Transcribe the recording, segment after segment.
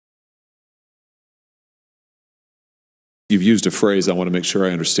You've used a phrase, I want to make sure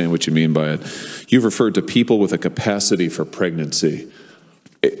I understand what you mean by it. You've referred to people with a capacity for pregnancy.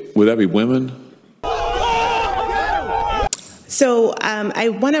 Would that be women? So I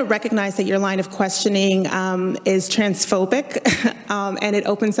want to recognize that your line of questioning is transphobic, and it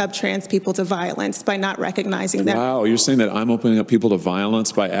opens up trans people to violence by not recognizing that. Wow, you're saying that I'm opening up people to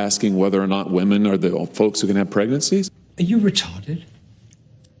violence by asking whether or not women are the folks who can have pregnancies? Are you retarded?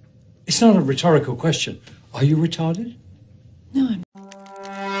 It's not a rhetorical question. Are you retarded? No, I'm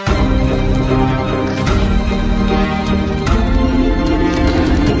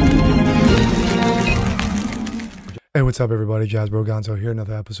Hey, what's up, everybody? Jazz Broganzo here.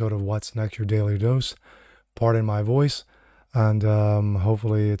 Another episode of What's Next, your daily dose. Pardon my voice, and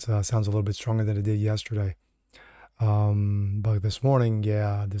hopefully it sounds a little bit stronger than it did yesterday. But this morning,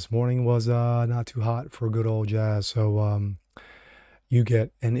 this morning was not too hot for good old jazz, so you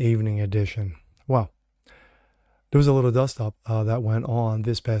get an evening edition. Well, there was a little dust-up that went on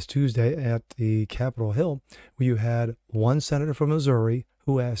this past Tuesday at the Capitol Hill, where you had one senator from Missouri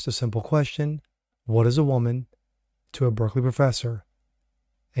who asked a simple question: what is a woman? To a Berkeley professor.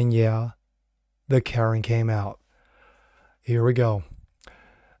 And yeah, the Karen came out. Here we go.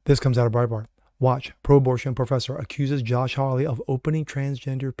 This comes out of Breitbart. Watch, pro-abortion professor accuses Josh Hawley of opening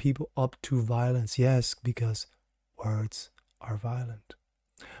transgender people up to violence. Yes, because words are violent.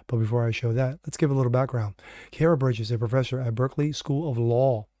 But before I show that, let's give a little background. Khiara Bridges, a professor at Berkeley School of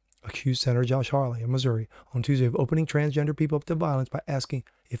Law, accused Senator Josh Hawley of Missouri on Tuesday of opening transgender people up to violence by asking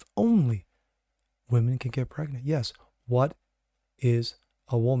if only women can get pregnant. Yes. What is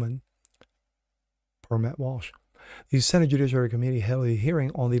a woman? Per Matt Walsh. The Senate Judiciary Committee held a hearing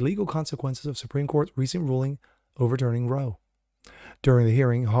on the legal consequences of Supreme Court's recent ruling overturning Roe. During the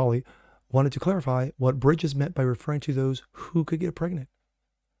hearing, Hawley wanted to clarify what Bridges meant by referring to those who could get pregnant.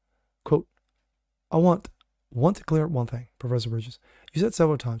 Quote, I want to clear up one thing, Professor Bridges. You said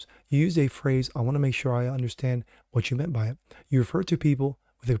several times, you used a phrase, I want to make sure I understand what you meant by it. You referred to people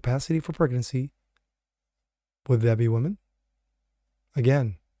with the capacity for pregnancy. Would that be women?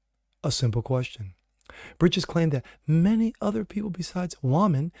 Again, a simple question. Bridges claimed that many other people besides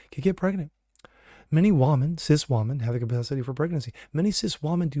women can get pregnant. Many women, cis women, have the capacity for pregnancy. Many cis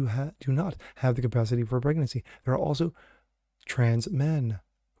women do not have the capacity for pregnancy. There are also trans men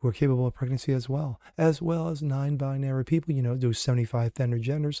who are capable of pregnancy as well as non-binary people, you know, those 75 gender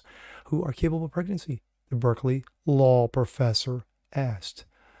genders who are capable of pregnancy. The Berkeley law professor asked.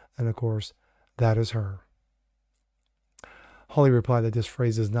 And of course, that is her. Hawley replied that this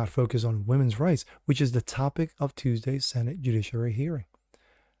phrase does not focus on women's rights, which is the topic of Tuesday's Senate Judiciary hearing.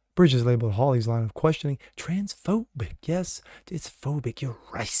 Bridges labeled Hawley's line of questioning transphobic. Yes, it's phobic. You're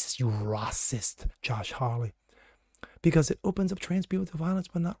racist. You racist, Josh Hawley. Because it opens up trans people to violence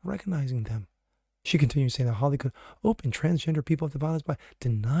by not recognizing them. She continued saying that Hawley could open transgender people up to violence by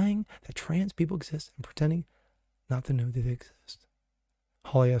denying that trans people exist and pretending not to know that they exist.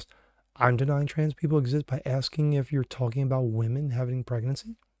 Hawley asked, I'm denying trans people exist by asking if you're talking about women having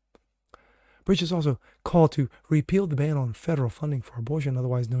pregnancy? Bridges also called to repeal the ban on federal funding for abortion,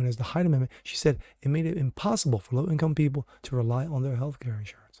 otherwise known as the Hyde Amendment. She said it made it impossible for low-income people to rely on their health care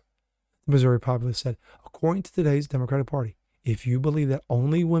insurance. The Missouri populace said, according to today's Democratic Party, if you believe that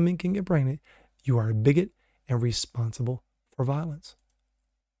only women can get pregnant, you are a bigot and responsible for violence.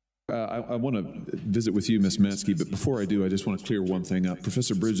 I want to visit with you, Ms. Matsky, but before I do, I just want to clear one thing up.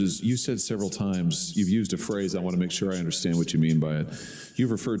 Professor Bridges, you said several times, you've used a phrase, I want to make sure I understand what you mean by it.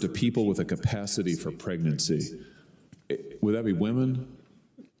 You've referred to people with a capacity for pregnancy. Would that be women?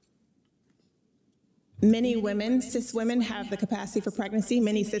 Many women, cis women, have the capacity for pregnancy.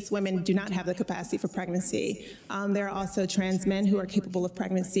 Many cis women do not have the capacity for pregnancy. There are also trans men who are capable of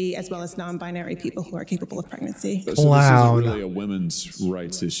pregnancy, as well as non-binary people who are capable of pregnancy. So wow. This isn't really a women's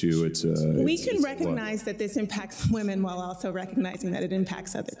rights issue. We can recognize that this impacts women while also recognizing that it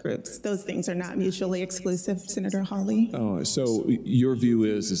impacts other groups. Those things are not mutually exclusive, Senator Hawley. Oh, so your view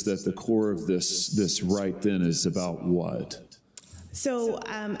is that the core of this right then is about what? So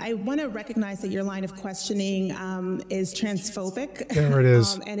I want to recognize that your line of questioning is transphobic. There it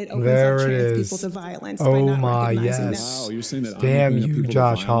is. And it opens up trans people to violence by not recognizing them. Wow, you're saying that damn I'm you,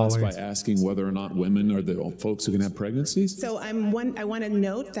 Josh Hawley, by asking whether or not women are the folks who can have pregnancies? So I want to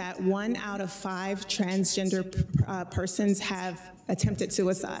note that 1 out of 5 transgender persons have attempted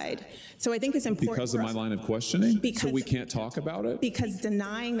suicide. So I think it's important. Because of my line of questioning? So we can't talk about it? Because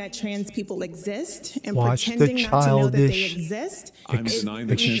denying that trans people exist and Watch pretending not to know that they exist. I'm denying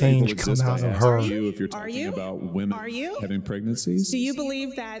that trans people exist by asking you if you're talking about women having pregnancies? Do you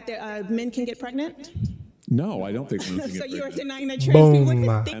believe that men can get pregnant? No, I don't think women can So get you are pregnant. denying that trans people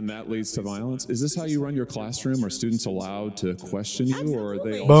exist? And that leads to violence? Is this how you run your classroom? Are students allowed to question you, or are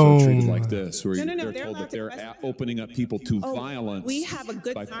they Absolutely. also treated like this, where No, they're they're told allowed that to they're question. opening up people to violence? We have a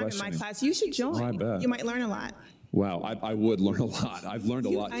good by time in my questioning? class. You should join. Oh, I bet. You might learn a lot. Wow, I would learn a lot. I've learned a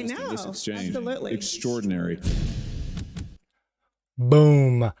lot I just in this know. exchange. Absolutely. Extraordinary.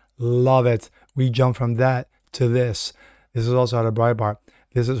 Boom. Love it. We jump from that to this. This is also out of Breitbart.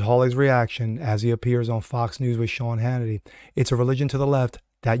 This is Hawley's reaction as he appears on Fox News with Sean Hannity. It's a religion to the left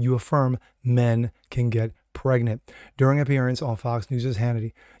that you affirm men can get pregnant. During appearance on Fox News'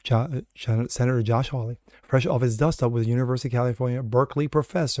 Hannity, Senator Josh Hawley, fresh off his dust-up with University of California Berkeley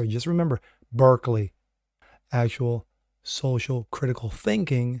professor, just remember, Berkeley, actual social critical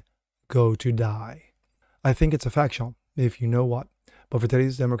thinking, go to die. I think it's a fact, Sean, if you know what. But for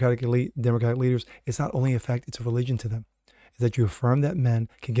today's Democratic leaders, it's not only a fact, it's a religion to them. It's that you affirm that men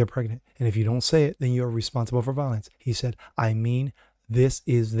can get pregnant. And if you don't say it, then you're responsible for violence. He said, I mean, this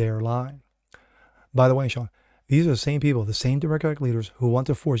is their line. By the way, Sean, these are the same people, the same Democratic leaders who want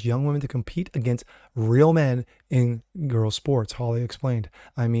to force young women to compete against real men in girls' sports, Hawley explained.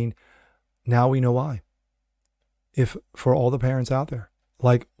 I mean, now we know why. If for all the parents out there,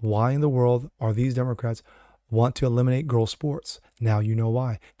 like, why in the world are these Democrats want to eliminate girls' sports? Now you know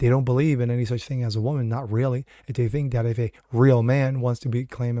why. They don't believe in any such thing as a woman, not really. If they think that if a real man wants to be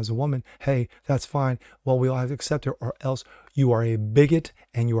claimed as a woman, hey, that's fine. Well, we all have to accept it, or else you are a bigot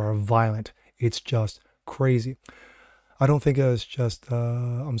and you are violent. It's just crazy. I don't think it's just,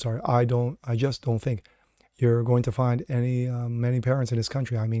 I just don't think you're going to find many parents in this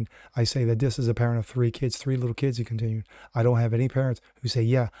country. I mean, I say that this is a parent of three little kids, he continued. I don't have any parents who say,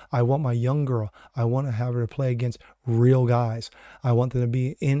 yeah, I want my young girl, I want to have her to play against real guys. I want them to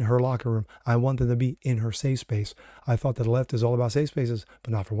be in her locker room. I want them to be in her safe space. I thought that the left is all about safe spaces,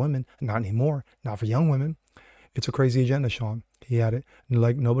 but not for women, not anymore, not for young women. It's a crazy agenda, Sean. He added,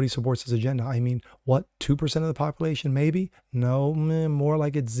 like, nobody supports this agenda. I mean, what, 2% of the population, maybe? No, more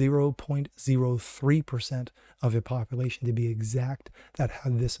like it's 0.03% of the population, to be exact, that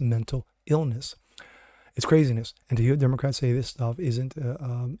have this mental illness. It's craziness. And to hear Democrats say this stuff isn't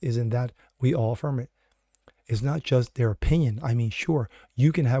that we all affirm it. It's not just their opinion. I mean, sure,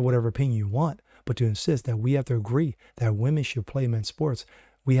 you can have whatever opinion you want, but to insist that we have to agree that women should play men's sports,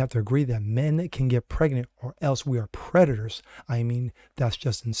 we have to agree that men can get pregnant or else we are predators. I mean, that's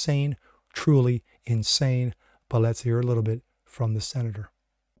just insane, truly insane. But let's hear a little bit from the senator.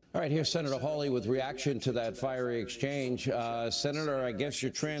 All right, here's Senator Hawley with reaction to that fiery exchange. Senator, I guess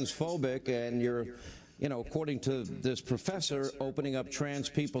you're transphobic and you're, according to this professor, opening up trans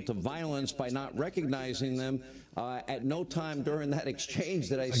people to violence by not recognizing them. At no time during that exchange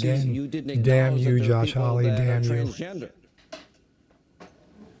that I see you didn't acknowledge damn you, that there are Josh people Hawley, that damn are you. transgender.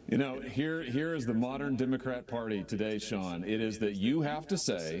 Here is the modern Democrat Party today, Sean. It is that you have to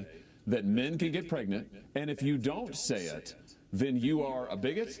say that men can get pregnant, and if you don't say it, then you are a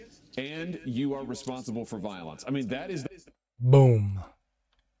bigot and you are responsible for violence. I mean, that is... Boom.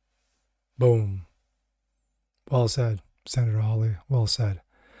 Boom. Well said, Senator Hawley. Well said.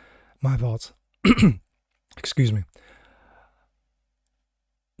 My thoughts. Excuse me.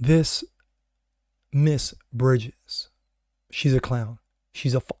 This Miss Bridges, she's a clown.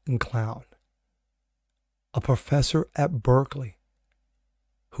 She's a fucking clown. A professor at Berkeley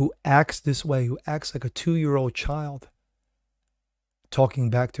who acts this way, who acts like a 2-year-old child talking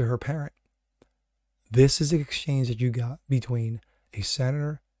back to her parent. This is the exchange that you got between a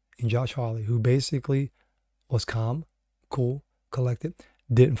senator and Josh Hawley, who basically was calm, cool, collected,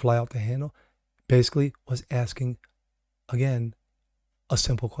 didn't fly out the handle, basically was asking, again, a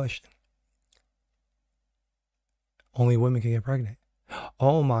simple question. Only women can get pregnant.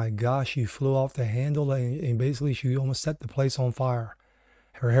 Oh my gosh, she flew off the handle and basically she almost set the place on fire.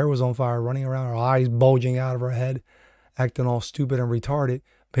 Her hair was on fire, running around, her eyes bulging out of her head, acting all stupid and retarded.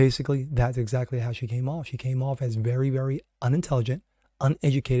 Basically, that's exactly how she came off. She came off as very, very unintelligent,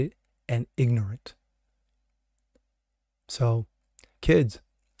 uneducated, and ignorant. So, kids,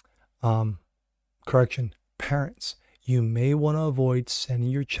 parents, you may want to avoid sending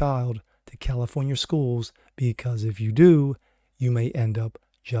your child to California schools, because if you do, you may end up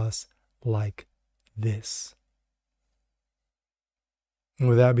just like this. And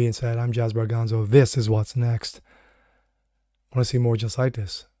with that being said, I'm Jazz Barganzo. This is What's Next. Want to see more just like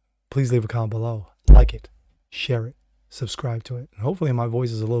this? Please leave a comment below. Like it, share it, subscribe to it. And hopefully my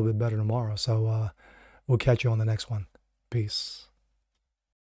voice is a little bit better tomorrow. So we'll catch you on the next one. Peace.